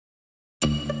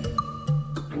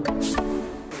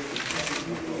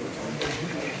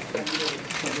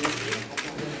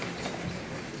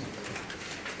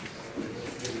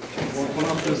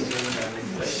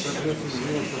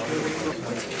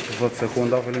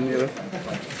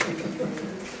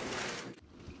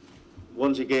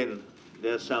Once again,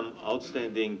 there are some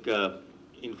outstanding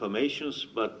informations,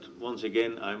 but once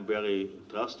again, I'm very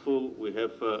trustful. We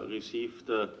have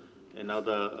received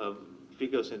another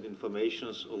figures and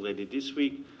informations already this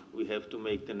week. We have to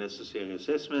make the necessary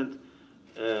assessment.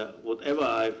 Whatever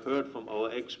I've heard from our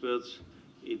experts,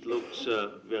 it looks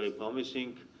very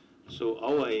promising. So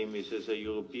our aim is, as a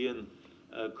European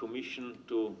Commission,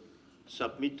 to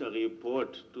submit a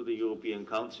report to the European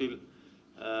Council.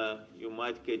 You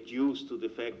might get used to the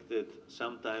fact that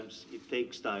sometimes it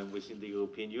takes time within the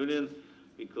European Union,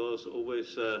 because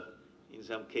always in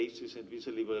some cases, and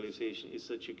visa liberalization is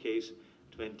such a case,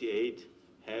 28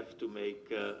 have to make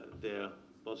their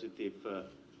positive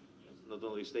not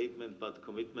only statement but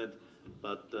commitment.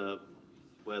 But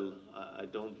well, I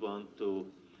don't want to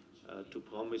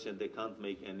promise, and they can't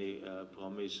make any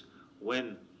promise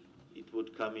when it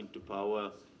would come into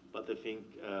power. But I think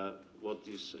what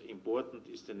is important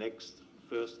is the next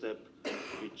first step,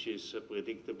 which is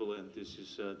predictable, and this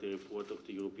is the report of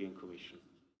the European Commission.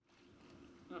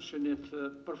 Nëse ne të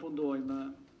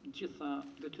përfundojmë gjitha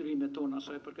detyrimet tona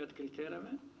sa i përket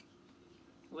kritereve,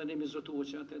 dhe ne zotuar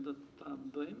që atë do ta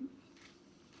bëjmë,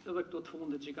 edhe këto të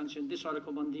fundit që kanë qenë disa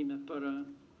rekomandime për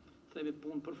themi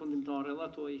punë përfundimtare, dhe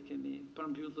ato I kemi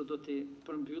përmbyllë dhe do t'i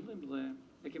përmbyllim, dhe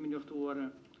e kemi njoftuar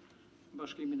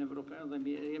Bashkimin Evropian dhe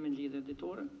jemi në lidhje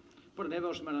ditore. Por neve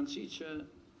është me rëndësi që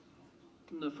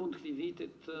në fund këtij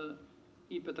vitit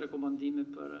jepet rekomandime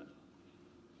për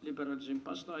liberalizim.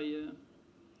 Pastaj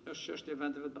është çështja e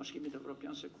vendeve të Bashkimit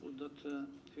Evropian se ku do të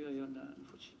hyjë ajo në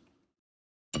fuqi.